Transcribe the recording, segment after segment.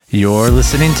You're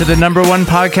listening to the number one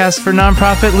podcast for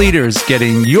nonprofit leaders,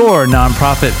 getting your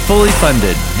nonprofit fully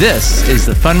funded. This is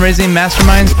the Fundraising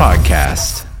Masterminds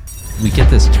Podcast. We get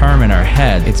this term in our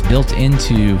head. It's built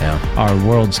into our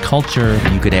world's culture.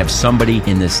 You could have somebody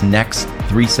in this next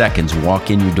 3 seconds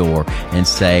walk in your door and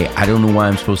say, I don't know why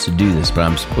I'm supposed to do this, but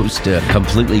I'm supposed to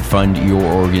completely fund your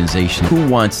organization. Who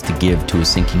wants to give to a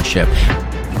sinking ship?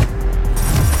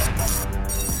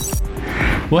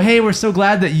 Well, hey, we're so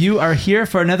glad that you are here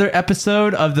for another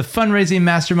episode of the Fundraising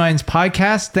Masterminds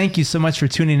Podcast. Thank you so much for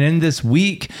tuning in this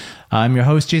week. I'm your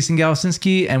host, Jason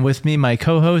Galasinski, and with me, my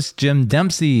co-host, Jim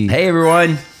Dempsey. Hey,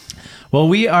 everyone. Well,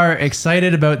 we are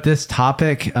excited about this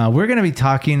topic. We're going to be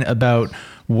talking about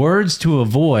words to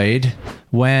avoid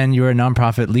when you're a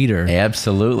nonprofit leader.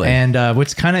 Absolutely. And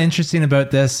what's kind of interesting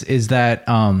about this is that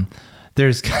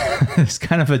there's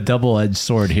kind of a double-edged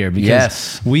sword here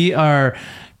because we are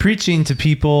preaching to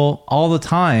people all the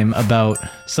time about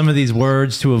some of these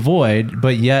words to avoid,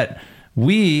 but yet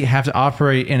we have to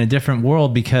operate in a different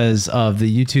world because of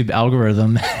the YouTube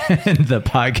algorithm and the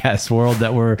podcast world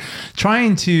that we're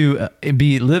trying to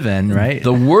live in, right?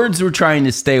 The words we're trying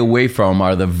to stay away from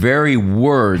are the very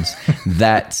words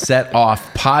that set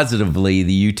off positively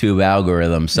the YouTube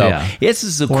algorithm. So this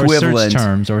is equivalent.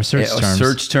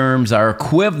 Search terms are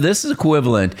this is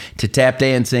equivalent to tap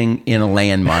dancing in a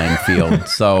landmine field.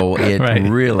 So it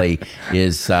really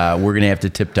is, we're going to have to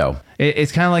tiptoe.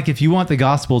 It's kind of like if you want the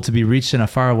gospel to be reached in a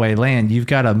faraway land, you've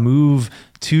got to move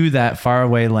to that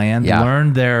faraway land,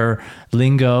 learn their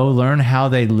lingo, learn how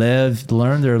they live,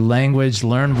 learn their language,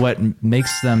 learn what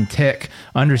makes them tick,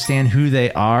 understand who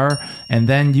they are, and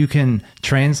then you can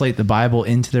translate the Bible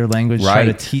into their language, try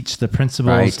to teach the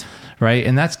principles. Right.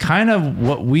 And that's kind of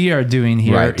what we are doing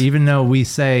here. Even though we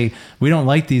say we don't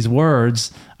like these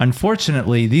words,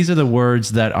 unfortunately, these are the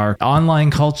words that our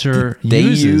online culture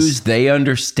uses. They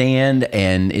understand,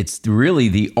 and it's really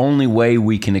the only way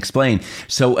we can explain.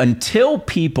 So until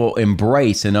people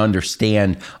embrace and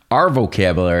understand our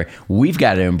vocabulary, we've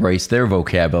got to embrace their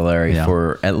vocabulary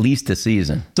for at least a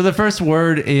season. So the first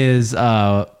word is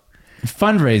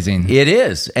fundraising. It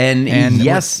is. And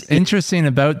yes. What's interesting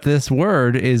about this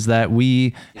word is that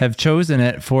we have chosen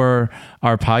it for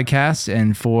our podcast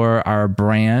and for our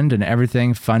brand and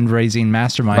everything, Fundraising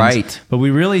Masterminds. Right. But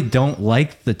we really don't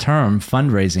like the term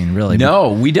fundraising, really.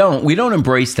 No, we don't. We don't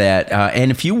embrace that. And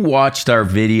if you watched our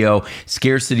video,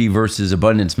 Scarcity versus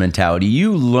Abundance Mentality,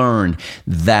 you learned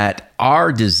that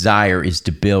our desire is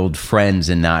to build friends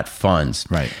and not funds.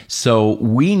 Right. So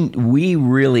we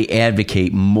really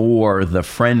advocate more the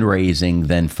friend raising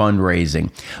than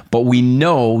fundraising. But we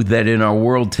know that in our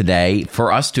world today,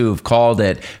 for us to have called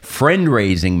it friend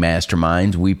raising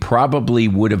masterminds, we probably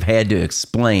would have had to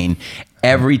explain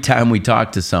every time we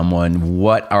talked to someone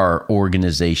what our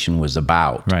organization was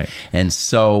about. Right. And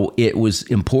so it was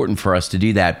important for us to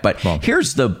do that. But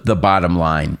here's the bottom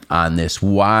line on this,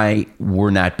 why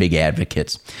we're not big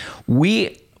advocates.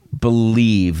 We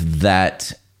believe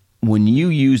that when you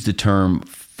use the term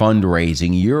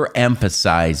fundraising, you're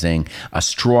emphasizing a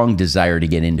strong desire to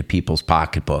get into people's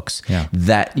pocketbooks,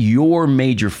 that your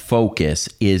major focus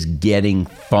is getting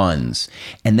funds.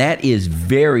 And that is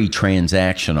very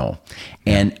transactional.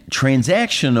 And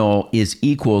transactional is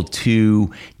equal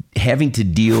to having to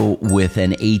deal with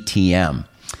an ATM.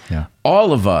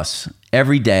 All of us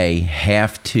every day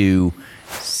have to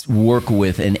work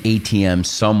with an ATM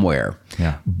somewhere.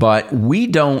 But we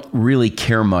don't really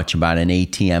care much about an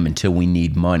ATM until we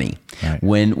need money.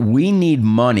 When we need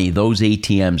money, those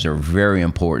ATMs are very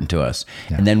important to us.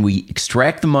 And then we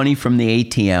extract the money from the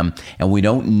ATM and we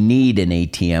don't need an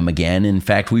ATM again. In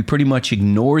fact, we pretty much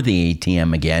ignore the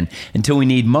ATM again until we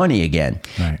need money again.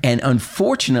 And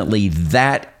unfortunately,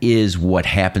 that is what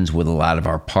happens with a lot of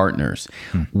our partners.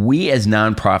 We as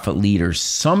nonprofit leaders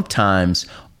sometimes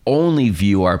only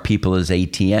view our people as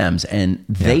ATMs, and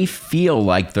they feel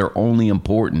like they're only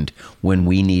important when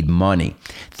we need money.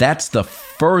 That's the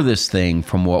furthest thing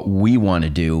from what we want to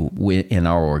do in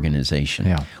our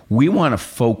organization. We want to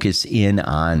focus in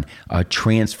on a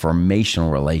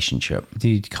transformational relationship. Do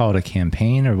you call it a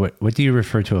campaign, or what do you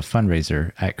refer to a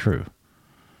fundraiser at Cru?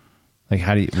 Like,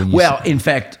 how do you? In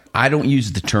fact, I don't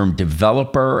use the term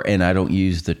developer and I don't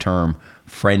use the term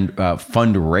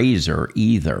fundraiser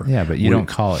either. Yeah, but you don't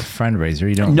call it fundraiser.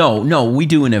 You don't. No, we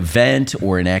do an event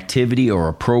or an activity or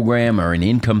a program or an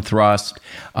income thrust.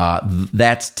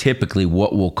 That's typically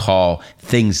what we'll call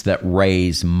things that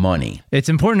raise money. It's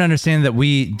important to understand that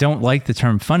we don't like the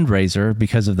term fundraiser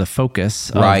because of the focus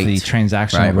of the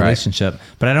transactional relationship.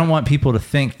 But I don't want people to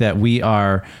think that we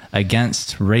are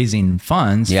against raising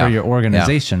funds for your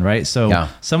organization, right? So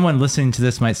someone listening to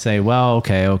this might say, well,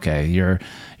 okay, you're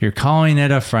calling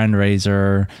it a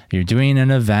fundraiser, you're doing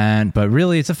an event, but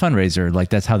really it's a fundraiser. Like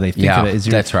that's how they think of it.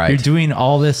 That's right. You're doing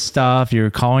all this stuff, you're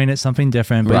calling it something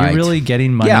different, but you're really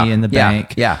getting money in the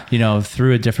bank,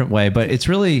 through a different way. But it's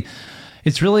really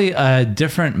a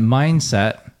different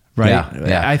mindset, right?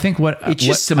 Yeah. I think it's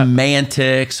just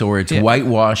semantics or it's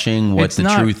whitewashing what the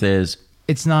truth is.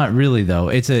 It's not really though.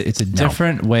 It's a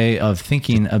different way of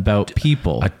thinking about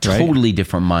people. A totally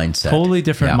different mindset. Totally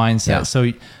different mindset. Yeah.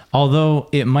 So although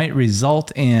it might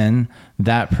result in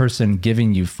that person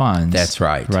giving you funds. That's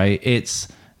right. Right? It's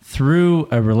through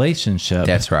a relationship.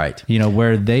 That's right.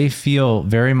 Where they feel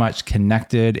very much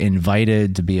connected,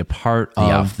 invited to be a part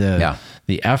of the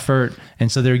effort.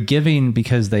 And so they're giving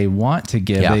because they want to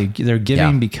give. They're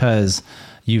giving because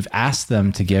you've asked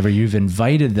them to give or you've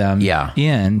invited them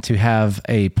in to have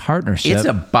a partnership. It's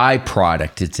a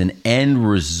byproduct. It's an end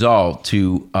result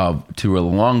to a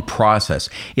long process.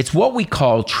 It's what we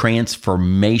call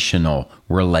transformational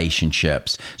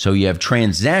relationships. So you have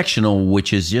transactional,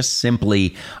 which is just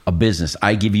simply a business.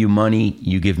 I give you money,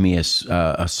 you give me a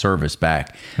service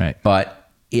back. Right. But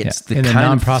it's in the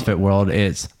nonprofit world,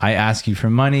 it's I ask you for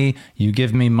money, you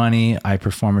give me money, I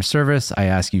perform a service. I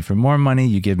ask you for more money,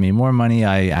 you give me more money,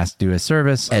 I ask to do a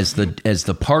service. As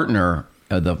the partner,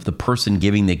 the person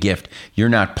giving the gift, you're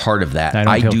not part of that.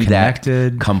 I do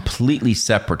connected. That completely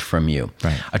separate from you.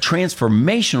 Right. A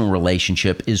transformational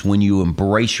relationship is when you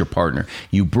embrace your partner.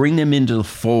 You bring them into the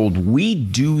fold. We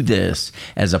do this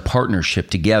as a partnership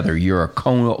together. You're a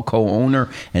co-owner,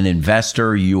 an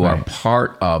investor. You are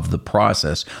part of the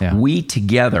process. Yeah. We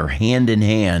together, hand in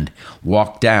hand,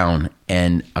 walk down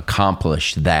and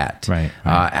accomplish that. Right.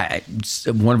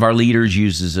 One of our leaders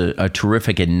uses a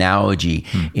terrific analogy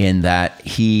in that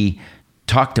he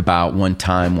talked about one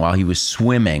time while he was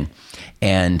swimming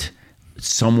and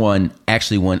someone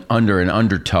actually went under an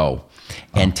undertow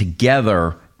and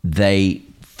together they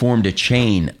formed a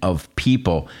chain of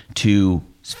people to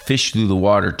fish through the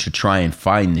water to try and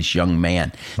find this young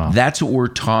man. Wow. That's what we're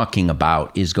talking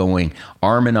about, is going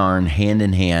arm in arm, hand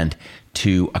in hand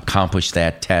to accomplish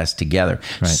that task together.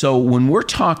 Right. So when we're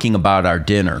talking about our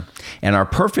dinner, and our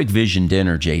Perfect Vision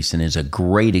dinner, Jason, is a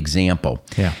great example.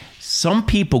 Yeah. Some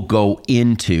people go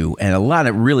into, and a lot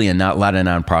of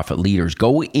nonprofit leaders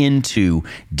go into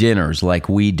dinners like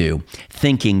we do,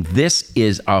 thinking this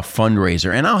is a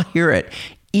fundraiser. And I'll hear it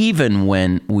even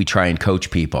when we try and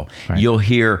coach people. Right. You'll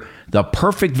hear the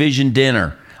Perfect Vision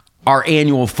dinner, our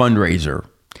annual fundraiser.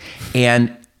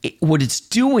 And what it's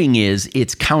doing is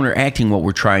it's counteracting what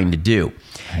we're trying to do.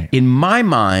 Right. In my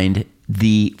mind,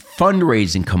 the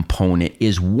fundraising component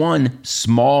is one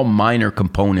small minor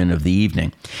component of the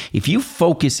evening. If you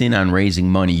focus in on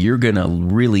raising money, you're going to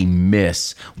really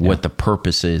miss what the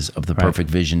purpose is of the Perfect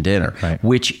Vision dinner,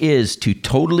 which is to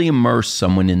totally immerse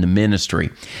someone in the ministry,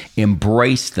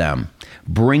 embrace them,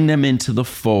 bring them into the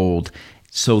fold,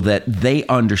 so that they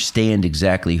understand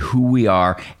exactly who we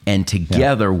are, and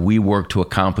together we work to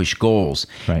accomplish goals.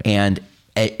 Right. And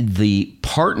the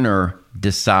partner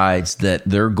decides that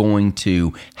they're going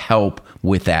to help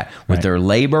with that, with their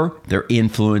labor, their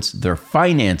influence, their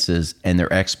finances, and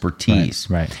their expertise.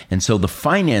 Right. And so the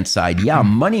finance side,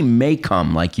 money may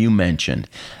come, like you mentioned,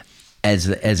 as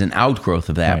an outgrowth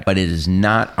of that, but it is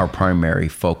not our primary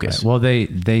focus. Right. Well,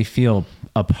 they feel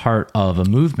a part of a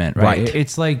movement, right?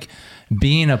 It's like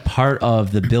being a part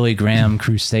of the Billy Graham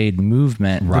Crusade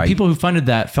movement. The people who funded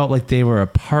that felt like they were a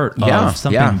part of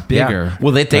something bigger. Yeah.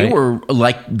 Well,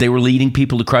 they were leading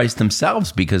people to Christ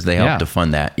themselves because they helped to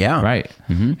fund that. Yeah. Right.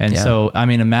 Mm-hmm. And so, I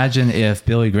mean, imagine if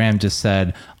Billy Graham just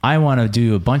said, I want to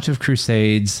do a bunch of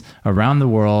crusades around the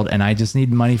world and I just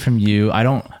need money from you. I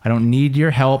don't need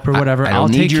your help or whatever. I'll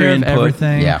take care of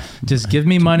everything. Yeah. Just give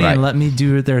me money and let me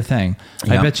do their thing.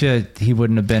 Yeah. I bet you he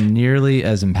wouldn't have been nearly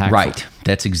as impactful. Right.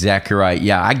 That's exactly right.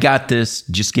 Yeah, I got this.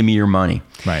 Just give me your money.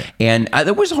 Right. And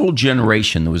there was a whole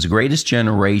generation. There was the greatest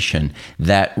generation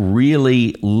that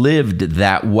really lived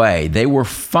that way. They were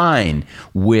fine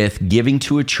with giving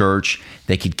to a church.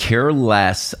 They could care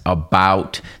less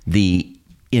about the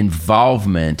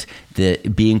involvement, the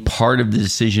being part of the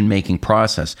decision-making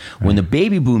process. When the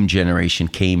baby boom generation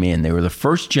came in, they were the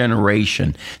first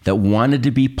generation that wanted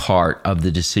to be part of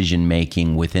the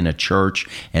decision-making within a church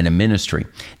and a ministry.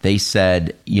 They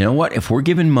said, you know what, if we're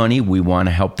given money, we want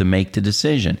to help them make the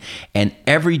decision. And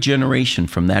every generation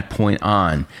from that point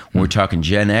on, we're talking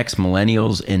Gen X,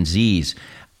 Millennials, and Zs,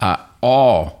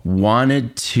 all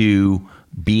wanted to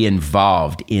be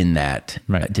involved in that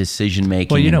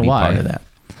decision-making. Well, you know and be why? Part of that.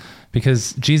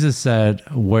 Because Jesus said,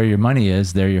 where your money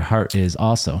is, there your heart is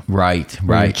also. Right.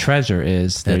 Where your treasure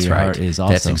is, there your heart is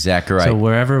also. That's exactly right. So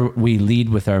wherever we lead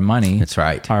with our money, that's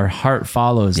right. Our heart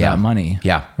follows that money.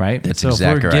 Yeah. Right? That's so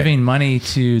exactly if we're giving money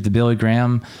to the Billy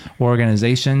Graham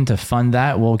organization to fund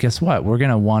that, well, guess what? We're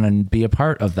going to want to be a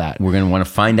part of that. We're going to want to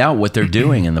find out what they're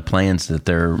doing and the plans that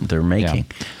they're making.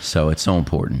 Yeah. So it's so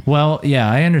important. Well,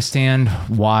 yeah, I understand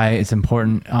why it's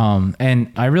important. And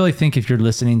I really think if you're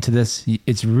listening to this,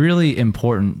 it's really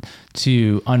important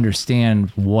to understand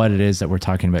what it is that we're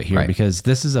talking about here, because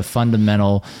this is a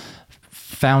foundational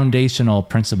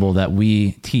principle that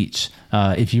we teach.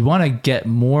 If you want to get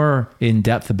more in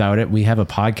depth about it, we have a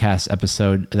podcast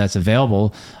episode that's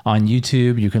available on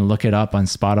YouTube. You can look it up on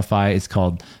Spotify. It's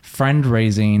called Friend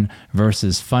Raising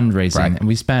versus Fundraising. And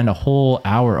we spend a whole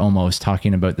hour almost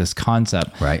talking about this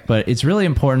concept. But it's really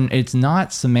important. It's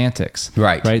not semantics.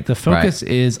 Right. The focus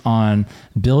is on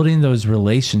building those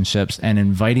relationships and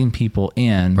inviting people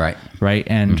in.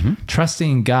 And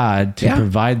trusting God to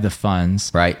provide the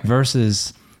funds.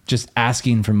 Versus just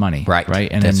asking for money,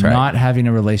 and then not having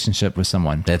a relationship with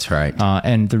someone. That's right.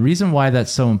 And the reason why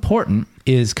that's so important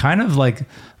is kind of like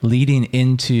leading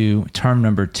into term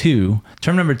number two.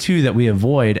 Term number two that we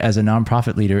avoid as a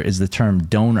nonprofit leader is the term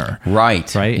donor.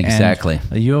 Right. Exactly.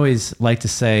 And you always like to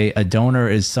say a donor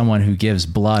is someone who gives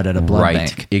blood at a blood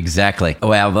bank. Exactly.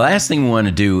 Well, the last thing we want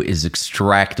to do is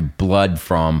extract blood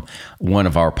from one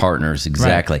of our partners.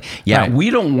 Exactly. We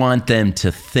don't want them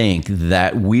to think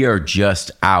that we are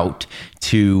just out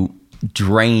to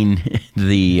drain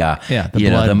the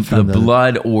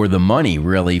blood or the money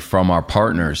really from our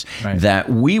partners. That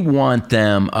we want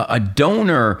them, a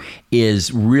donor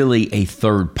is really a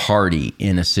third party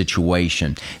in a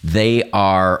situation. They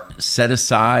are set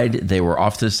aside, they were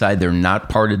off to the side, they're not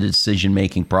part of the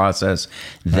decision-making process.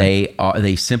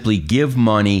 They simply give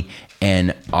money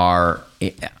and are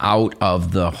out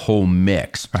of the whole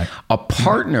mix. A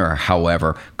partner,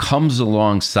 however, comes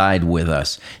alongside with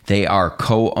us. They are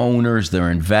co-owners, they're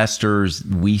investors.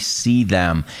 We see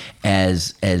them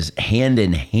as hand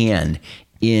in hand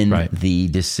in the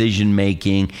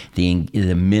decision-making,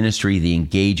 the ministry, the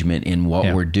engagement in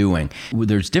what we're doing.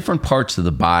 There's different parts of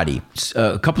the body.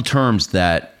 A couple terms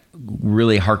that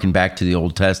really harken back to the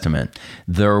Old Testament.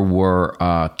 There were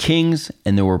kings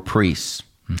and there were priests.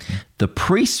 The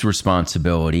priest's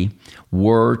responsibility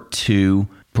were to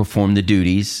perform the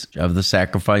duties of the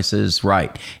sacrifices,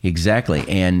 and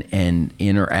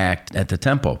interact at the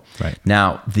temple.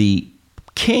 Now, the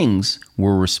kings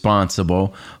were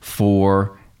responsible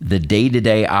for the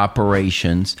day-to-day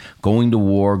operations, going to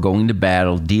war, going to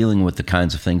battle, dealing with the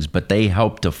kinds of things, but they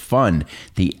helped to fund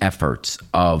the efforts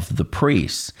of the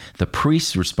priests. The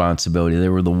priest's responsibility, they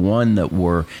were the one that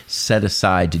were set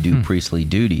aside to do priestly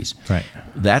duties.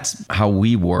 That's how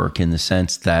we work, in the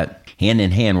sense that hand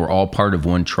in hand, we're all part of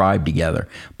one tribe together,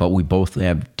 but we both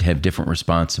have different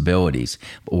responsibilities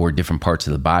or different parts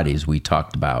of the body, as we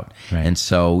talked about. And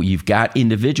so you've got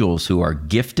individuals who are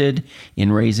gifted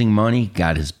in raising money.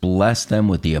 God has blessed them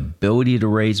with the ability to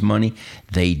raise money.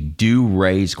 They do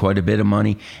raise quite a bit of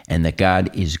money, and that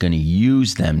God is going to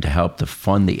use them to help to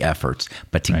fund the efforts,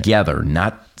 but together,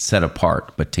 not set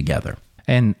apart, but together.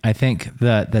 And I think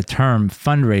the term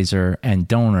fundraiser and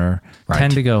donor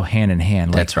tend to go hand in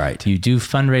hand. That's right. You do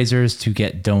fundraisers to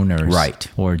get donors,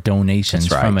 or donations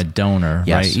from a donor,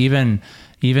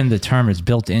 Even the term is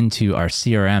built into our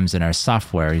CRMs and our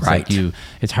software. It's like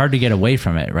it's hard to get away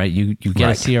from it, right? You get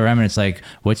a CRM and it's like,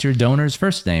 what's your donor's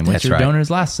first name? What's your donor's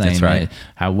last name?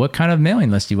 That's what kind of mailing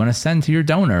list do you want to send to your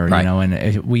donor? You know,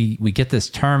 and we get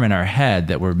this term in our head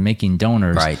that we're making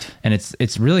donors, and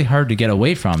it's really hard to get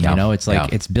away from. You know, it's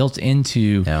like it's built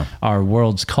into our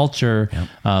world's culture,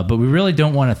 but we really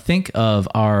don't want to think of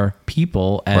our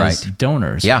people as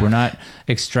donors. We're not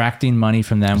extracting money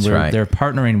from them. They're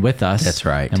partnering with us. That's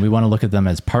right. And we want to look at them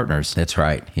as partners. That's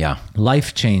right. Yeah.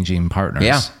 Life-changing partners.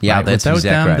 Yeah. That's Without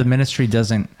exactly them, the ministry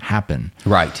doesn't happen.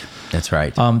 That's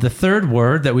right. The third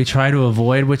word that we try to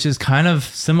avoid, which is kind of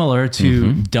similar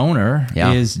to donor,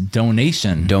 is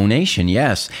donation. Donation,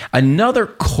 yes. Another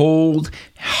cold,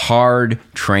 hard,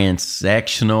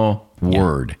 transactional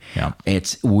word. Yeah.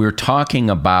 We're talking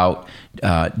about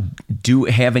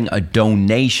having a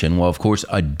donation. Well, of course,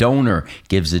 a donor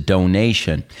gives a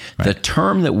donation. Right. The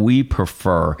term that we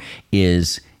prefer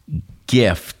is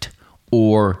gift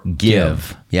or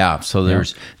give. Yeah. So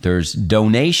there's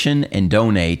donation and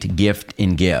donate, gift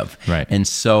and give. Right. And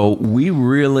so we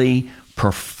really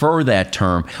prefer that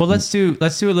term. Well, let's do a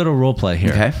little role play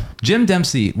here. Okay. Jim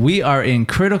Dempsey, we are in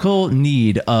critical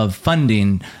need of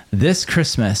funding this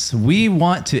Christmas. We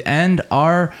want to end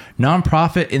our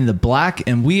nonprofit in the black,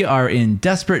 and we are in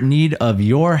desperate need of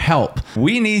your help.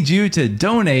 We need you to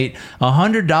donate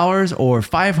 $100 or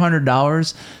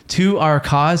 $500 to our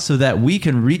cause so that we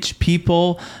can reach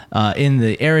people in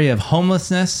the area of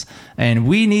homelessness. And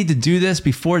we need to do this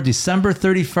before December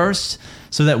 31st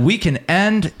so that we can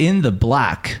end in the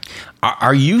black.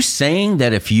 Are you saying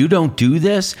that if you don't do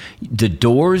this, the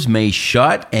doors may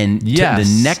shut and yes.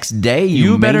 the next day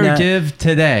you better give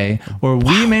today, or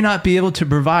we may not be able to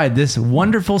provide this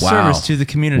wonderful service to the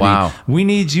community. Wow. We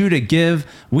need you to give.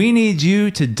 We need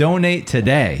you to donate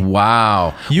today.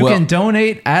 Wow. You can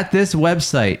donate at this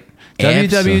website.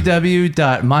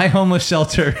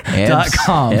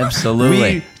 www.myhomelessshelter.com.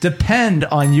 Absolutely. We depend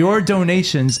on your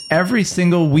donations every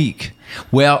single week.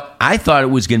 Well, I thought it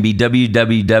was going to be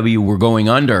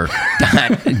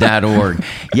www.we'regooingunder.org.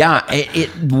 Yeah,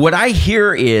 what I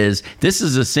hear is this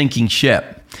is a sinking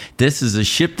ship. This is a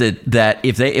ship that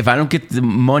if I don't get the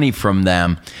money from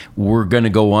them, we're going to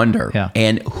go under. Yeah.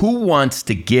 And who wants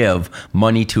to give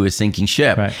money to a sinking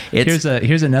ship? Right.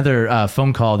 Here's another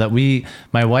phone call that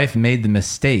my wife made the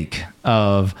mistake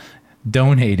of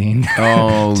donating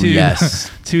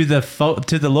to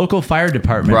the local fire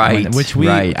department, right, which we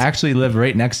actually live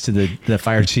right next to the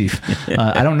fire chief.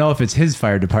 I don't know if it's his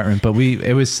fire department, but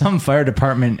it was some fire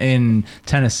department in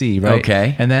Tennessee, right?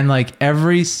 Okay. And then like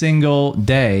every single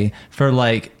day for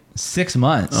like 6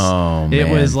 months,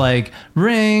 it was like,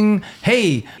 ring,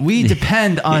 hey, we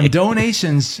depend on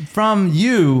donations from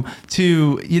you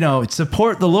to,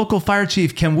 support the local fire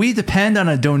chief. Can we depend on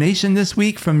a donation this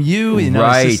week from you? It's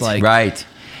just like,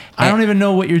 I don't even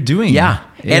know what you're doing. Yeah.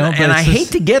 And I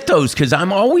hate to get those because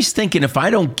I'm always thinking if I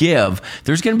don't give,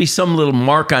 there's going to be some little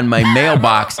mark on my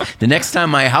mailbox. The next time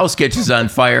my house catches on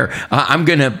fire,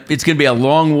 it's going to be a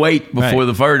long wait before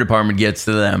the fire department gets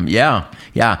to them. Yeah.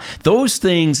 Yeah. Those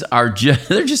things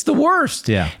they're just the worst.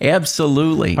 Yeah.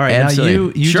 Absolutely. All right.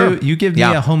 Absolutely. Now you give me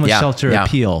a homeless shelter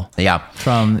appeal. Yeah.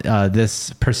 From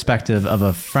this perspective of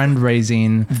a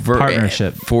fundraising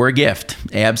partnership. For a gift.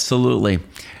 Absolutely.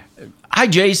 Hi,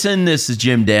 Jason. This is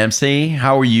Jim Dempsey.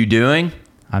 How are you doing?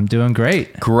 I'm doing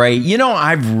great. Great.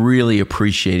 I've really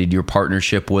appreciated your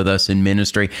partnership with us in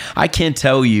ministry. I can't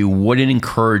tell you what an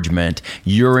encouragement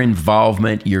your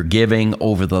involvement, your giving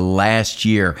over the last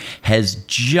year has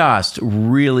just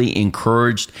really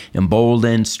encouraged,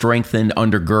 emboldened, strengthened,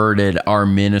 undergirded our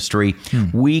ministry.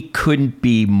 We couldn't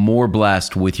be more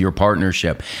blessed with your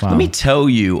partnership. Wow. Let me tell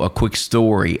you a quick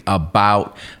story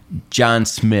about John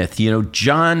Smith.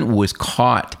 John was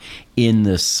caught in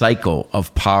the cycle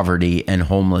of poverty and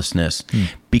homelessness.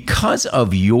 Because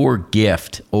of your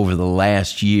gift over the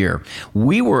last year,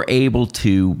 we were able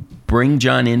to bring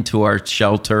John into our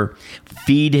shelter,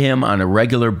 feed him on a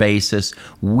regular basis.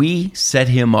 We set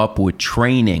him up with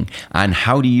training on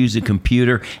how to use a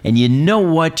computer. And you know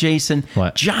what, Jason?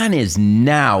 What? John is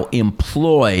now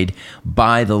employed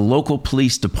by the local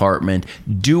police department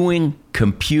doing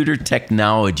computer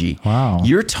technology. Wow.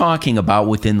 You're talking about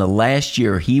within the last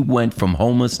year, he went from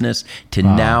homelessness to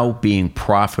now being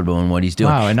profitable in what he's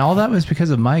doing. Wow. And all that was because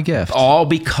of my gift. All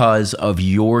because of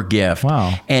your gift.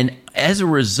 Wow. And as a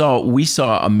result, we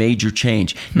saw a major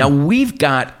change. Now, we've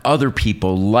got other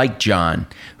people like John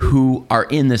who are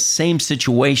in the same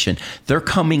situation. They're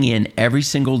coming in every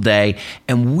single day,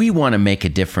 and we want to make a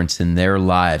difference in their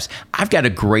lives. I've got a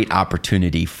great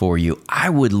opportunity for you. I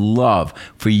would love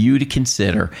for you to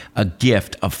consider a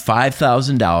gift of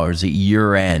 $5,000 at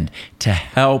year end to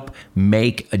help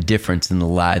make a difference in the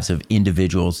lives of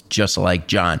individuals just like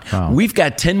John. Wow. We've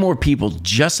got 10 more people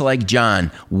just like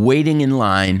John waiting in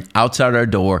line outside our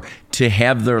door to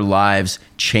have their lives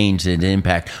changed and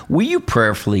impact. Will you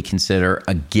prayerfully consider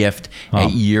a gift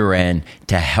at year end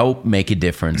to help make a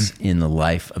difference in the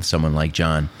life of someone like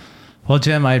John? Well,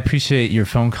 Jim, I appreciate your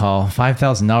phone call.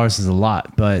 $5,000 is a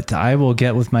lot, but I will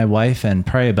get with my wife and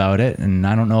pray about it. And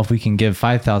I don't know if we can give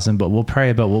 $5,000, but we'll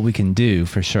pray about what we can do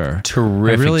for sure.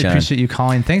 Terrific, I really John. appreciate you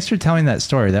calling. Thanks for telling that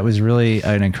story. That was really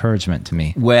an encouragement to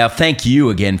me. Well, thank you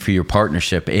again for your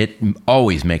partnership. It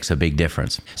always makes a big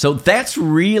difference. So that's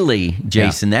really,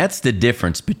 Jason, that's the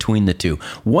difference between the two.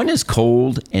 One is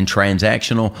cold and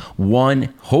transactional.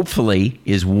 One, hopefully,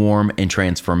 is warm and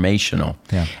transformational.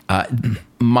 Yeah.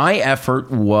 My effort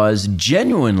was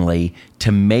genuinely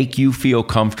to make you feel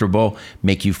comfortable,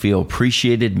 make you feel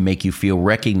appreciated, make you feel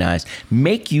recognized,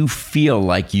 make you feel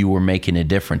like you were making a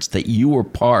difference, that you were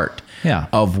part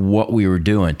of what we were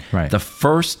doing. Right. The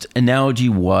first analogy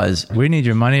was, we need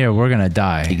your money or we're going to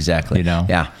die. Exactly. You know?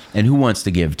 Yeah. And who wants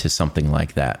to give to something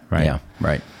like that? Right. Yeah.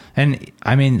 Right. And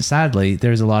I mean, sadly,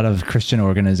 there's a lot of Christian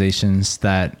organizations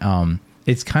that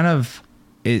it's kind of,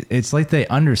 it's like they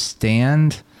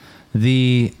understand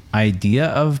the idea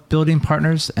of building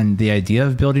partners and the idea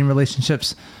of building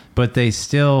relationships, but they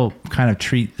still kind of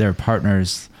treat their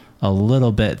partners a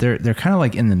little bit. They're kind of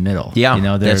like in the middle. Yeah, you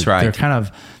know, that's right. They're kind of,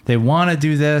 they want to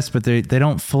do this, but they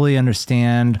don't fully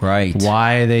understand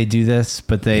why they do this,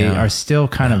 but they are still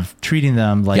kind of treating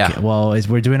them like, well,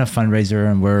 we're doing a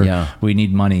fundraiser and we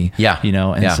need money. You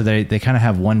know, and so they kind of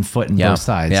have one foot in both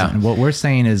sides. And what we're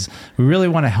saying is we really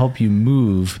want to help you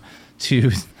move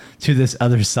to this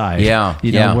other side,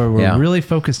 you know, where we're really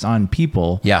focused on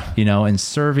people, you know, and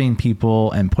serving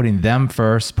people and putting them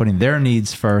first, putting their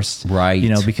needs first, you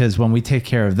know, because when we take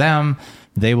care of them,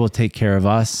 they will take care of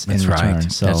us in return.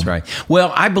 So that's right.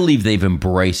 Well, I believe they've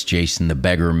embraced, Jason, the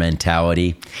beggar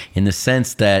mentality in the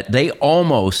sense that they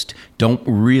almost don't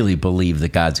really believe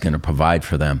that God's going to provide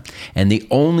for them. And the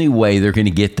only way they're going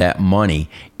to get that money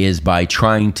is by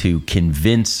trying to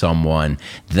convince someone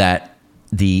that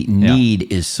the need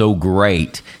is so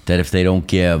great that if they don't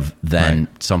give, then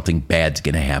something bad's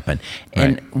going to happen.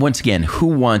 And once again, who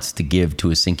wants to give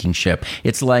to a sinking ship?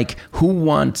 It's like, who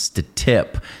wants to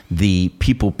tip the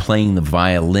people playing the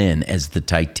violin as the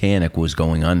Titanic was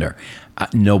going under?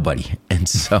 Nobody. And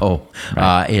so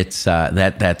it's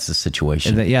that's the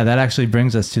situation. That actually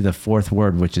brings us to the fourth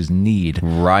word, which is need.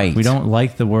 Right. We don't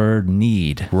like the word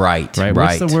need. Right.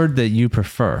 What's the word that you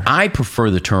prefer? I prefer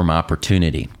the term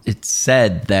opportunity. It's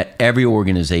said that every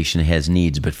organization has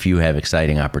needs, but few have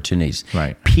exciting opportunities.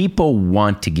 Right. People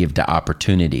want to give to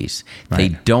opportunities. They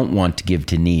don't want to give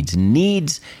to needs.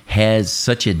 Needs has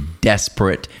such a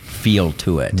desperate feel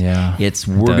to it. Yeah,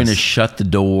 we're going to shut the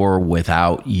door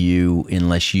without you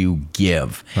unless you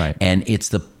give. And it's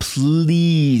the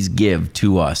please give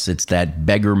to us. It's that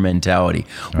beggar mentality.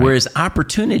 Whereas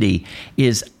opportunity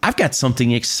is, I've got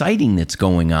something exciting that's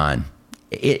going on.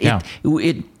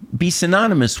 It be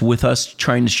synonymous with us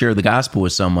trying to share the gospel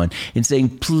with someone and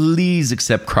saying, please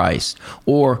accept Christ.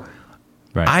 Or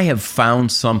I have found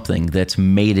something that's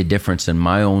made a difference in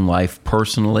my own life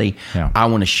personally. I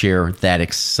want to share that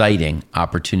exciting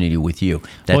opportunity with you.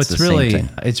 That's the same thing.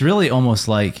 It's really almost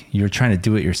like you're trying to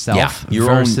do it yourself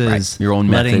versus your own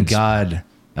letting methods.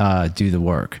 God do the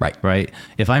work. Right.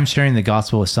 If I'm sharing the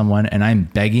gospel with someone and I'm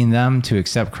begging them to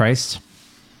accept Christ,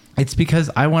 it's because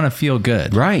I want to feel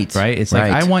good. Right. It's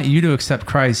like, I want you to accept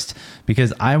Christ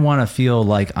because I want to feel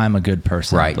like I'm a good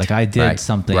person. Like I did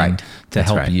something to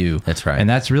help you. That's right. And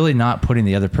that's really not putting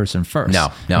the other person first.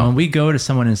 No. And when we go to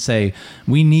someone and say,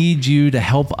 we need you to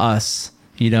help us,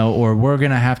 you know, or we're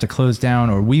going to have to close down,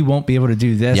 or we won't be able to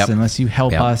do this unless you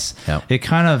help us. It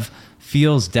kind of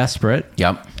feels desperate.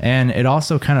 And it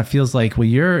also kind of feels like, well,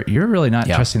 you're really not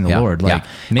trusting the Lord. Like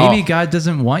maybe God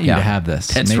doesn't want you to have this.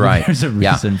 That's maybe there's a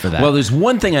reason for that. Well, there's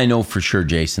one thing I know for sure,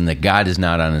 Jason, that God is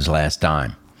not on his last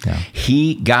dime.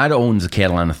 God owns the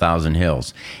cattle on 1,000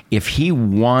 hills. If he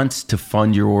wants to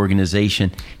fund your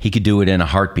organization, he could do it in a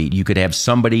heartbeat. You could have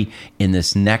somebody in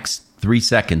this next 3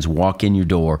 seconds walk in your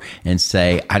door and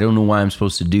say, I don't know why I'm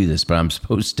supposed to do this, but I'm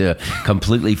supposed to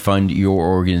completely fund your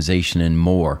organization and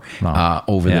more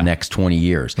over the next 20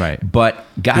 years. But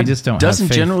God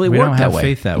doesn't generally work that way. We don't have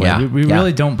faith that way. We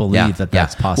really don't believe that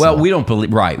that's possible. Well, we don't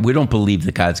believe, we don't believe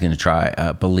that God's going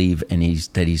to believe and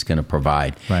that he's going to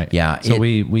provide. So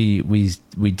we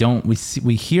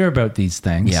hear about these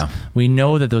things. We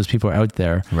know that those people are out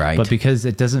there. But because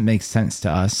it doesn't make sense to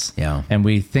us, and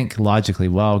we think logically,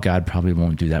 well, God probably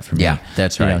won't do that for me.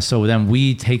 That's right. You know, so then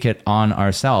we take it on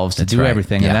ourselves to do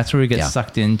everything. And that's where we get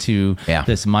sucked into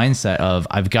this mindset of,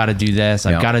 I've got to do this.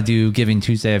 I've got to do Giving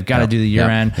Tuesday. I've got to do the year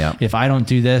end. If I don't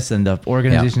do this, then the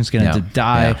organization's going to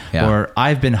die. Or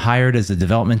I've been hired as a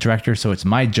development director, so it's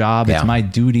my job. It's my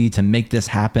duty to make this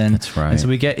happen. That's right. And so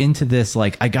we get into this,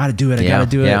 like, I got to do it. I got to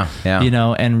do it. You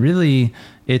know, and really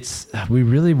we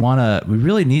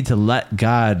really need to let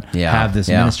God have this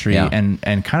ministry and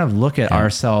kind of look at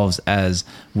ourselves as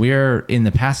we're in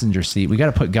the passenger seat. We got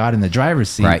to put God in the driver's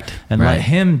seat and let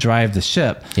him drive the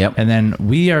ship. And then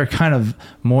we are kind of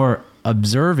more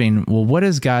observing, well, what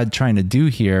is God trying to do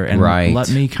here? And let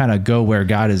me kind of go where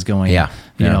God is going.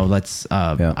 You know, let's,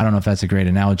 I don't know if that's a great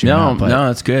analogy or not, but no,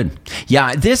 that's good.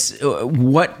 Yeah. This,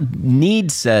 what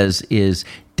Need says is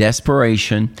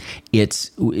desperation.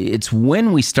 It's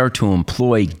when we start to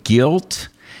employ guilt,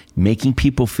 making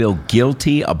people feel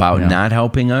guilty about not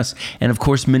helping us. And of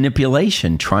course,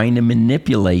 manipulation, trying to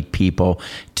manipulate people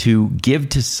to give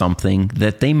to something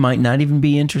that they might not even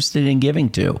be interested in giving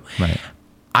to.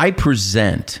 I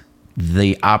present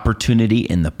the opportunity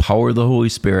and the power of the Holy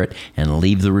Spirit and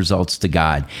leave the results to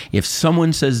God. If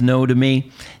someone says no to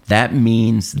me, that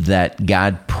means that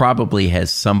God probably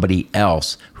has somebody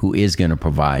else who is going to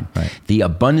provide. The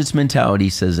abundance mentality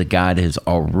says that God has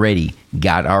already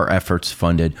got our efforts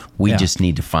funded. We just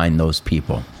need to find those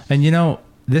people. And you know,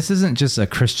 this isn't just a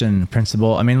Christian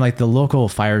principle. I mean, like the local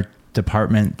fire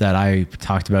department that I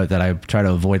talked about, that I try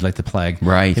to avoid like the plague.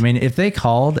 I mean, if they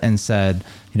called and said,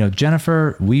 you know,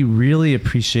 Jennifer, we really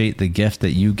appreciate the gift that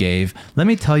you gave. Let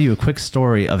me tell you a quick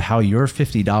story of how your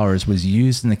 $50 was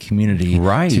used in the community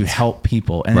to help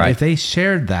people. And if they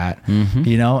shared that,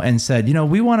 you know, and said, you know,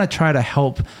 we want to try to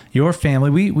help your family.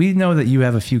 We know that you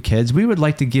have a few kids. We would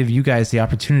like to give you guys the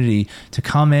opportunity to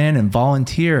come in and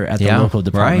volunteer at the local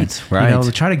department. You know,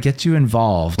 to try to get you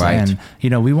involved. And, you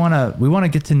know, we want to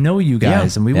get to know you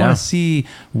guys and we want to see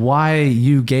why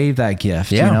you gave that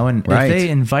gift, you know, and if they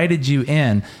invited you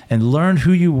in and learned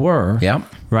who you were,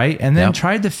 right? And then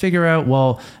tried to figure out,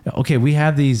 well, okay, we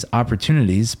have these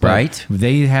opportunities, but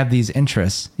they have these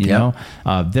interests, you know,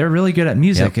 they're really good at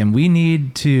music and we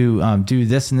need to do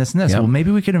this and this and this. Well, maybe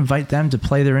we could invite them to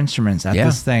play their instruments at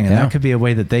this thing. And that could be a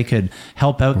way that they could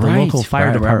help out the local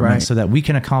fire department so that we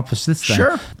can accomplish this thing.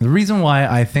 The reason why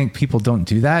I think people don't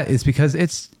do that is because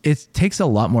it takes a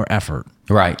lot more effort.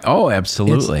 Oh,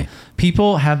 absolutely.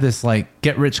 People have this like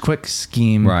get rich quick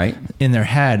scheme in their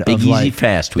head. Big, of easy, like,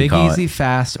 fast. Big, easy,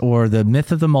 fast, or the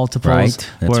myth of the multiples,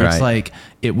 where it's like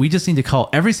we just need to call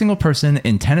every single person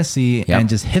in Tennessee and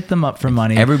just hit them up for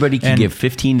money. Everybody can give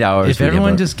 $15. If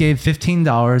everyone just gave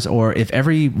 $15, or if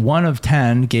every one of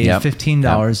 10 gave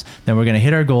 $15, then we're going to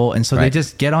hit our goal. And so they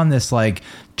just get on this like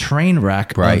train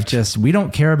wreck of just, we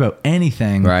don't care about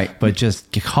anything, but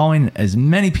just calling as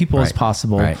many people as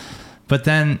possible. But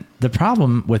then the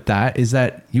problem with that is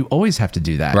that you always have to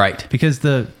do that. Because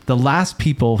the last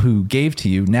people who gave to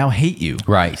you now hate you.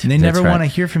 And they never want to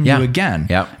hear from you again.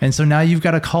 And so now you've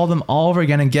got to call them all over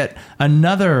again and get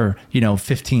another, you know,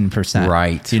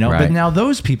 15%. You know, but now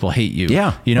those people hate you.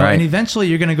 You know, and eventually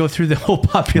you're going to go through the whole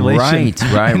population.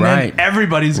 And then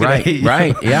everybody's going to hate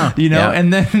you. You know,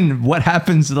 and then what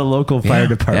happens to the local fire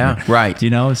department? You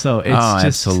know, so it's just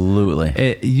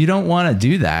absolutely. You don't want to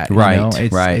do that. You know?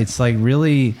 It's like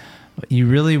really, you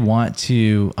really want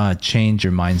to change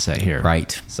your mindset here.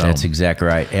 So that's exactly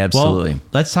right. Absolutely. Well,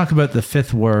 let's talk about the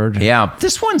fifth word.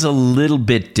 This one's a little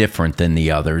bit different than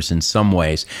the others in some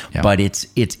ways, but it's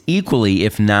equally,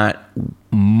 if not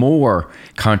more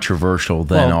controversial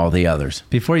than all the others.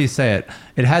 Before you say it,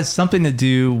 it has something to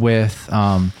do with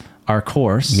our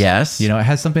course. Yes. You know, it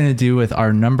has something to do with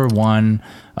our number one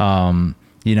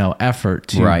you know, effort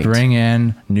to bring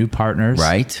in new partners,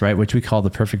 which we call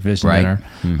the Perfect Vision Dinner.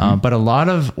 But a lot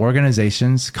of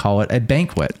organizations call it a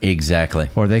banquet.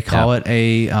 Or they call it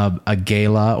a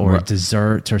gala or a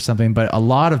dessert or something. But a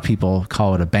lot of people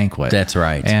call it a banquet. That's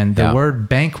right. And the word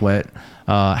banquet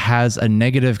has a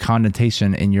negative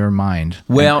connotation in your mind.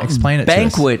 Well, explain it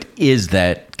banquet is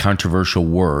that controversial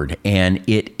word. And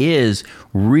it is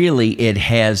really, it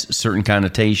has certain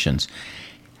connotations.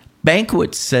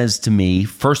 Banquet says to me,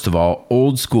 first of all,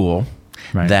 old school,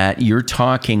 that you're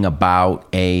talking about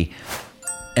an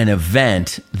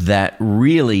event that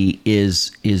really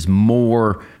is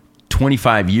more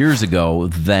 25 years ago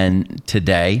than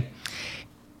today.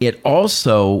 It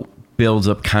also builds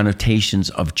up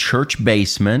connotations of church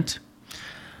basement,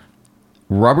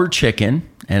 rubber chicken,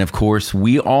 and of course,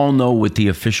 we all know what the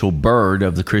official bird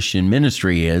of the Christian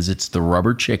ministry is. It's the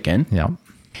rubber chicken.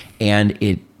 And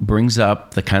it brings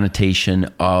up the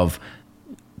connotation of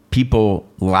people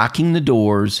locking the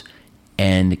doors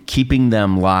and keeping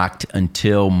them locked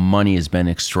until money has been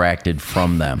extracted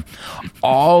from them.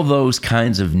 All those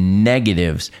kinds of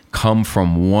negatives come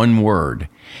from one word,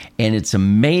 And it's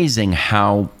amazing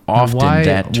how often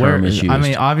that term is used. I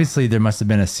mean, obviously there must have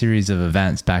been a series of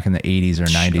events back in the 80s or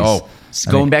 90s. Oh, it's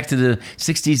going back to the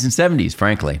 60s and 70s,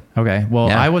 frankly. Okay. Well,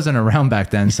 I wasn't around back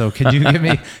then, so could you give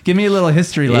me a little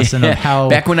history lesson of how...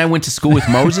 Back when I went to school with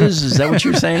Moses? Is that what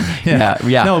you're saying? Yeah.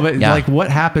 No, but like what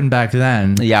happened back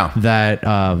then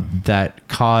that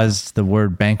caused the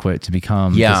word banquet to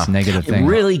become this negative thing? It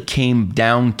really came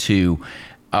down to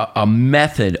a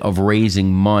method of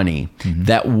raising money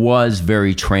that was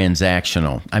very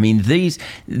transactional. I mean, these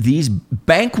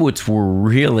banquets were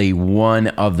really one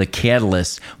of the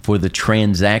catalysts for the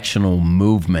transactional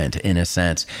movement, in a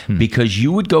sense, because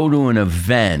you would go to an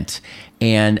event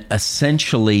and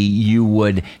essentially you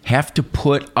would have to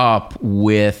put up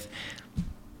with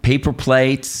paper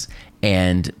plates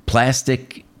and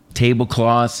plastic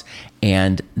tablecloths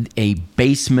and a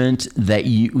basement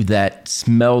that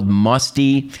smelled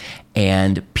musty,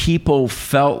 and people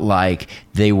felt like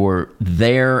they were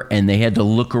there and they had to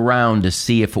look around to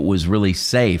see if it was really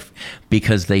safe,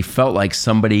 because they felt like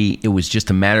it was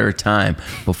just a matter of time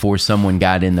before someone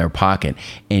got in their pocket.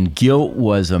 And guilt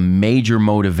was a major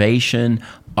motivation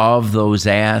of those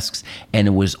asks, and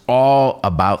it was all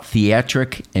about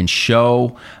theatric and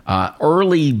show.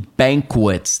 Early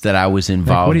banquets that I was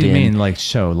involved in. What do you mean, like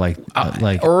show? Like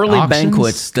early auctions,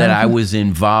 banquets that I was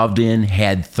involved in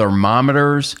had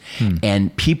thermometers,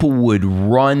 and people would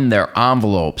run their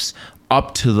envelopes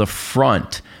up to the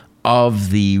front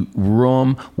of the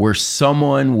room where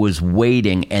someone was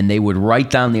waiting, and they would write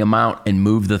down the amount and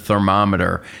move the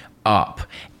thermometer up,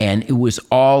 and it was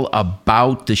all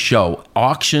about the show.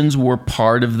 Auctions were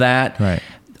part of that. Right.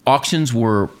 Auctions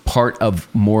were part of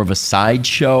more of a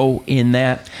sideshow in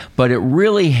that, but it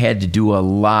really had to do a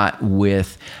lot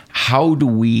with how do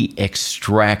we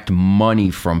extract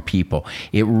money from people.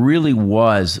 It really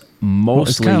was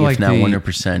mostly, if not 100%,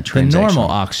 transactional. The normal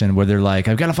auction where they're like,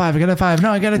 I've got a 5, I got a 5, no,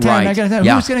 I got a 10, right. I got a 10.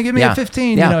 Who's going to give me a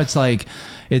 15? You know, it's like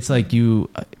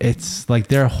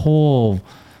their whole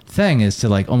thing is to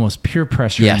like almost peer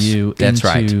pressure you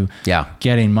into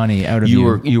getting money out of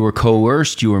you. You were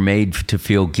coerced. You were made to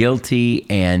feel guilty,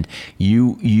 and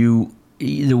you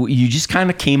just kind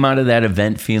of came out of that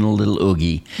event feeling a little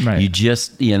oogie. Right. You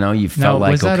just you felt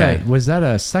like okay. Was that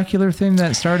a secular thing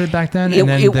that started back then, and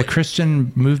then the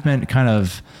Christian movement kind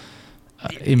of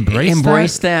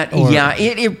embraced that? Yeah,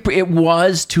 it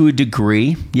was to a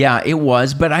degree. Yeah, it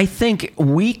was. But I think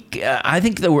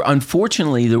there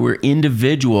were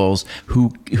individuals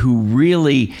who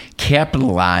really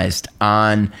capitalized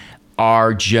on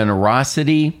our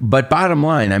generosity. But bottom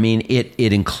line, I mean, it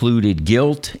included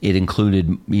guilt, it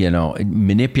included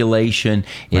manipulation,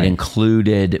 it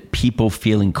included people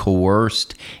feeling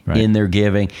coerced in their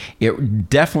giving. It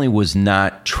definitely was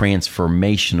not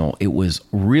transformational. It was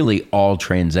really all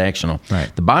transactional.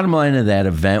 Right. The bottom line of that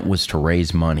event was to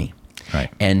raise money.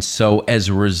 Right. And so as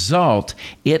a result,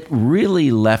 it really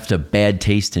left a bad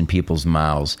taste in people's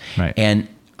mouths. Right. And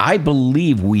I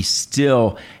believe we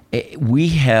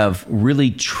have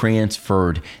really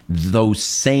transferred those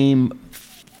same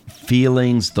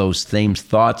feelings, those same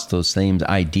thoughts, those same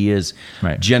ideas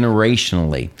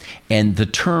generationally. And the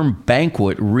term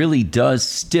banquet really does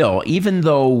still, even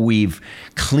though we've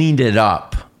cleaned it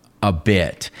up a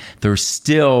bit, there's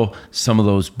still some of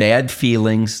those bad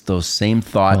feelings, those same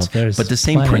thoughts, but the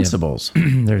same principles.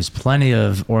 There's plenty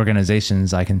of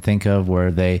organizations I can think of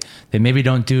where they maybe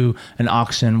don't do an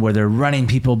auction where they're running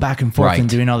people back and forth and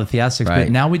doing all the theatrics, but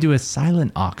now we do a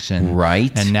silent auction.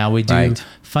 Right. And now we do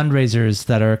fundraisers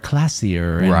that are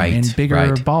classier and in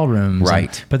bigger ballrooms.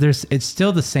 Right. But it's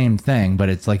still the same thing, but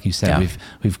it's like you said,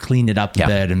 we've cleaned it up a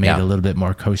bit and made it a little bit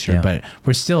more kosher, but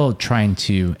we're still trying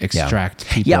to extract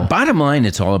people. Yeah, bottom line,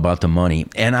 it's all about the money.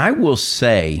 And I will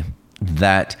say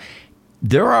that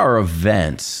there are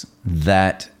events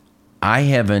that I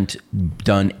haven't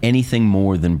done anything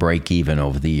more than break even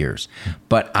over the years.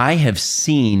 But I have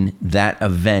seen that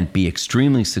event be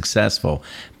extremely successful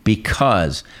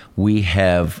because we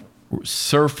have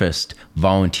surfaced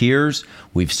volunteers,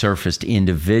 we've surfaced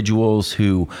individuals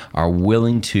who are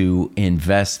willing to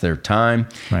invest their time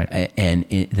and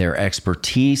their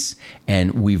expertise,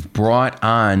 and we've brought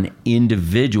on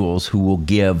individuals who will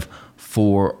give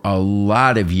for a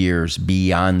lot of years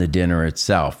beyond the dinner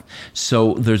itself.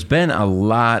 So there's been a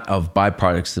lot of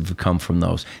byproducts that have come from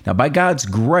those. Now, by God's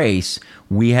grace,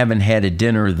 we haven't had a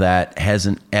dinner that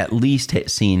hasn't at least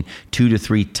seen 2 to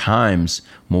 3 times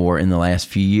more in the last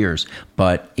few years.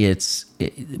 But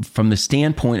from the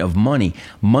standpoint of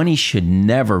money should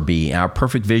never be our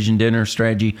Perfect Vision Dinner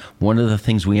strategy. One of the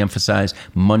things we emphasize,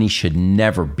 money should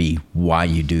never be why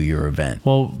you do your event.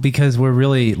 Well, because we're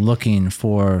really looking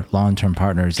for long-term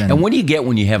partners. And what do you get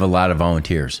when you have a lot of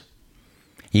volunteers?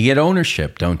 You get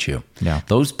ownership, don't you? Yeah.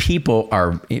 Those people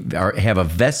have a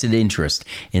vested interest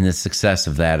in the success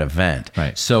of that event.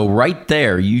 Right. So right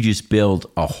there, you just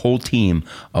build a whole team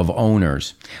of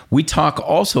owners. We talk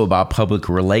also about public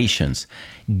relations,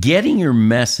 getting your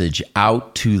message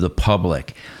out to the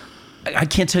public. I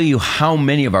can't tell you how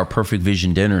many of our Perfect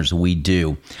Vision dinners we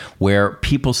do where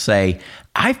people say,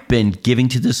 I've been giving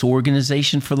to this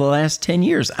organization for the last 10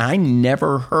 years. I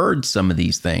never heard some of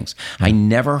these things. I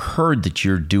never heard that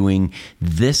you're doing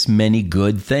this many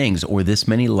good things or this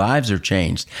many lives are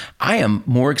changed. I am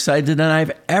more excited than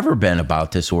I've ever been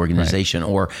about this organization. Right.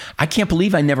 Or I can't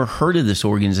believe I never heard of this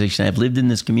organization. I've lived in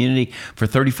this community for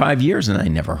 35 years and I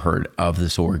never heard of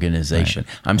this organization.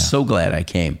 Right. I'm so glad I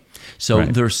came. So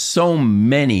there's so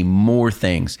many more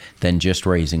things than just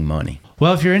raising money.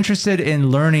 Well, if you're interested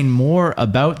in learning more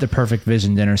about the Perfect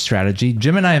Vision Dinner strategy,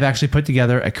 Jim and I have actually put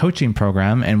together a coaching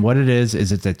program. And what it is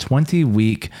it's a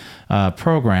 20-week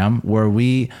program where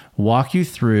we walk you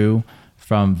through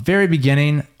from very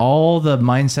beginning, all the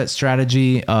mindset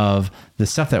strategy of the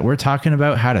stuff that we're talking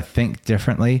about, how to think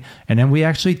differently. And then we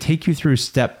actually take you through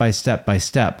step by step by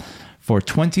step for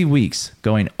 20 weeks,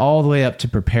 going all the way up to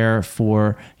prepare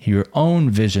for your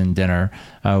own vision dinner,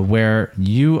 where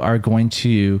you are going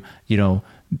to,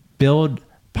 build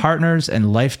partners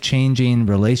and life-changing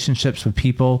relationships with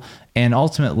people. And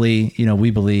ultimately,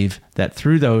 we believe that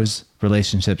through those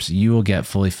relationships, you will get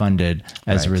fully funded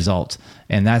as a result.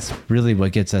 And that's really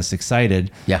what gets us excited,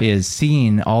 is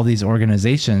seeing all these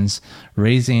organizations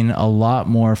raising a lot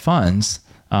more funds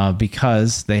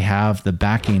because they have the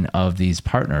backing of these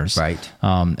partners. Right.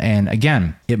 And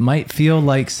again, it might feel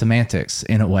like semantics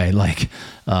in a way, like,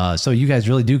 so you guys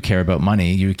really do care about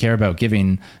money. You care about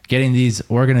getting these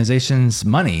organizations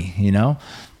money,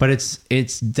 but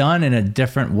it's done in a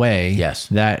different way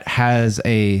that has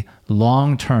a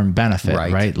long-term benefit,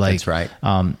 right? Like, that's right.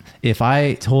 If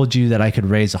I told you that I could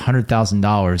raise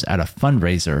 $100,000 at a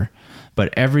fundraiser,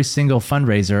 but every single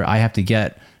fundraiser I have to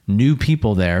get new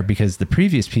people there because the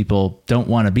previous people don't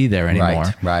want to be there anymore.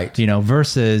 Right.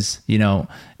 Versus,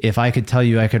 if I could tell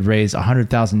you I could raise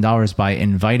 $100,000 by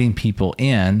inviting people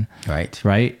in.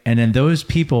 Right. And then those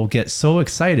people get so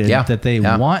excited that they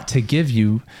want to give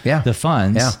you the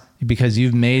funds because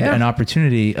you've made an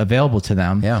opportunity available to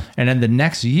them. Yeah. And then the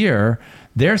next year,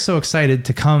 they're so excited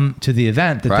to come to the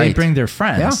event that they bring their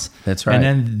friends. Yeah, that's right. And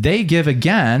then they give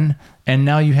again. And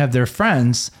now you have their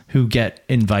friends who get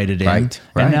invited in. Right.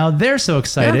 And now they're so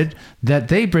excited that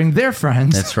they bring their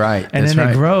friends. That's right. And then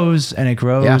it grows and it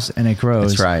grows and it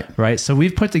grows. That's right. Right. So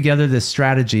we've put together this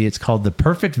strategy. It's called the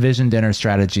Perfect Vision Dinner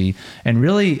Strategy. And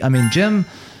really, Jim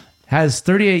has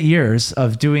 38 years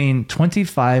of doing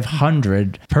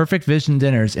 2,500 Perfect Vision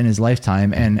dinners in his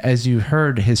lifetime. And as you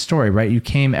heard his story, right, you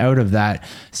came out of that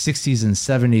 60s and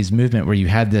 70s movement where you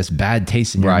had this bad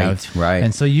taste in your mouth. Right.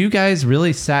 And so you guys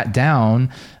really sat down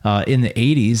in the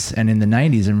 80s and in the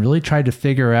 90s and really tried to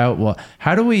figure out, well,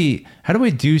 how do we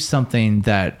do something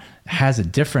that has a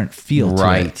different feel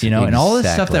to it, and all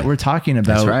this stuff that we're talking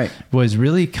about was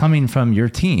really coming from your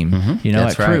team,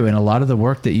 at Cru, and a lot of the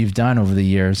work that you've done over the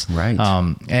years. Right.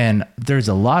 And there's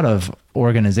a lot of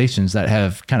organizations that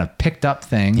have kind of picked up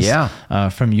things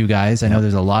from you guys. I know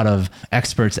there's a lot of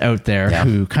experts out there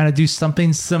who kind of do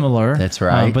something similar. That's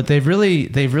right. But they've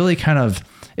really kind of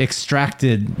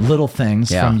extracted little things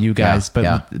from you guys,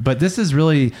 but this is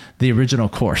really the original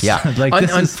course.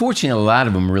 Unfortunately, a lot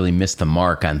of them really miss the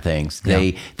mark on things.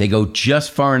 They go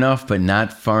just far enough, but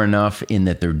not far enough in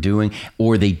that they're doing,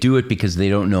 or they do it because they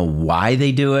don't know why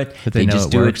they do it. But they just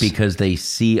do works. it because they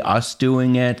see us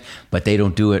doing it, but they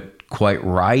don't do it quite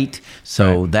right.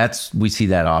 So we see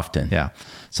that often. Yeah.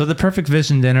 So the Perfect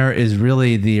Vision Dinner is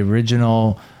really the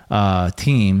original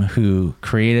team who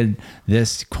created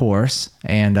this course.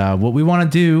 And what we want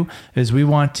to do is we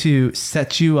want to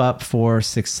set you up for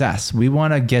success. We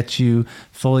want to get you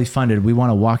fully funded. We want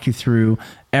to walk you through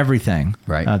everything,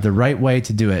 the right way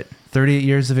to do it. 38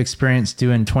 years of experience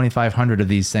doing 2,500 of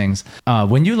these things.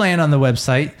 When you land on the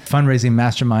website,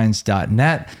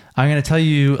 fundraisingmasterminds.net, I'm going to tell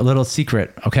you a little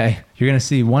secret, okay? You're going to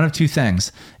see one of two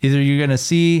things. Either you're going to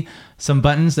see some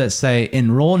buttons that say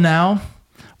enroll now,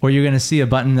 where you're going to see a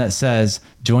button that says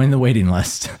join the waiting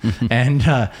list. And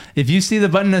if you see the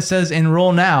button that says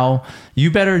enroll now, you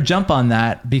better jump on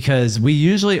that, because we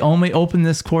usually only open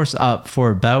this course up for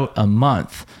about a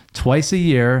month. Twice a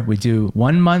year. We do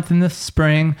 1 month in the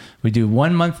spring, we do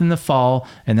 1 month in the fall,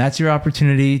 and that's your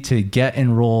opportunity to get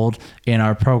enrolled in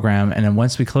our program. And then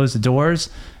once we close the doors,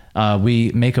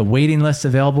 we make a waiting list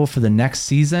available for the next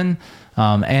season.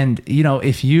 And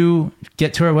if you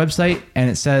get to our website and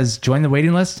it says join the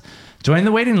waiting list,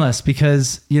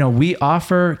 because we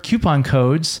offer coupon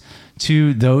codes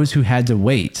to those who had to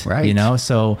wait, right?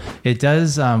 So it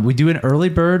does. We do an early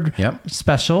bird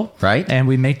special, right? And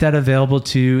we make that available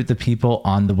to the people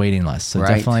on the waiting list. So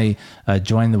definitely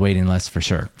join the waiting list for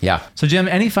sure. Yeah. So Jim,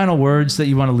 any final words that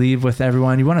you want to leave with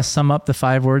everyone? You want to sum up the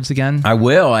 5 words again? I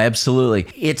will, absolutely.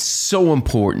 It's so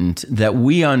important that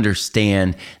we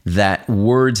understand that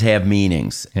words have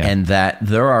meanings, and that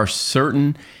there are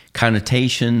certain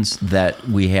connotations that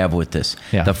we have with this.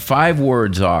 Yeah. The 5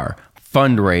 words are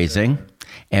fundraising,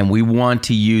 and we want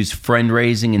to use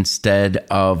friend-raising instead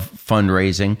of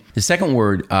fundraising. The second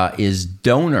word is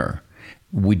donor.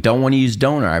 We don't want to use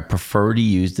donor. I prefer to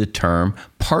use the term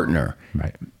partner.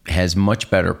 Right. Has much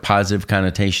better positive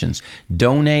connotations.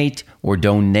 Donate or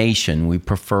donation. We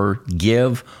prefer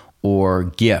give or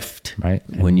gift, right?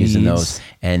 When using those.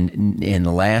 And in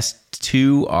the last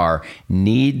 2 are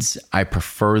needs. I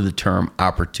prefer the term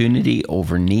opportunity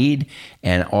over need.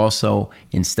 And also,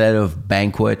 instead of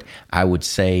banquet, I would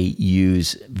say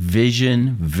use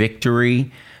vision,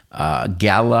 victory,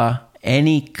 gala,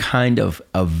 any kind of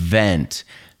event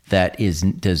that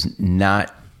does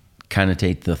not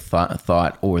connotate the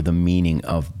thought or the meaning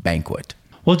of banquet.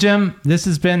 Well, Jim, this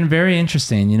has been very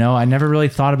interesting. I never really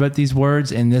thought about these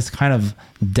words in this kind of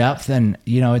depth. And,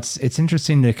 it's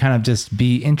interesting to kind of just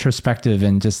be introspective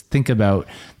and just think about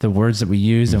the words that we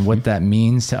use and what that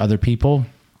means to other people.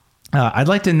 I'd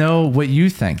like to know what you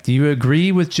think. Do you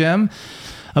agree with Jim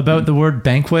about the word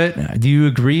banquet? Do you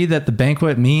agree that the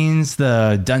banquet means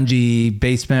the dungy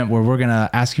basement where we're going to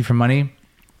ask you for money?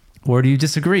 Or do you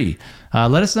disagree?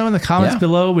 Let us know in the comments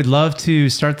below. We'd love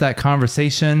to start that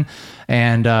conversation,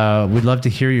 and we'd love to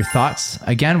hear your thoughts.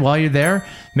 Again, while you're there,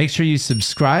 make sure you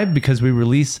subscribe, because we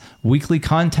release weekly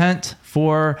content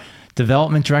for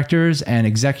development directors and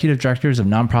executive directors of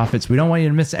nonprofits. We don't want you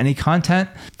to miss any content.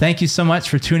 Thank you so much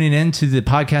for tuning in to the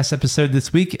podcast episode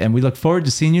this week, and we look forward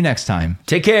to seeing you next time.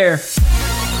 Take care.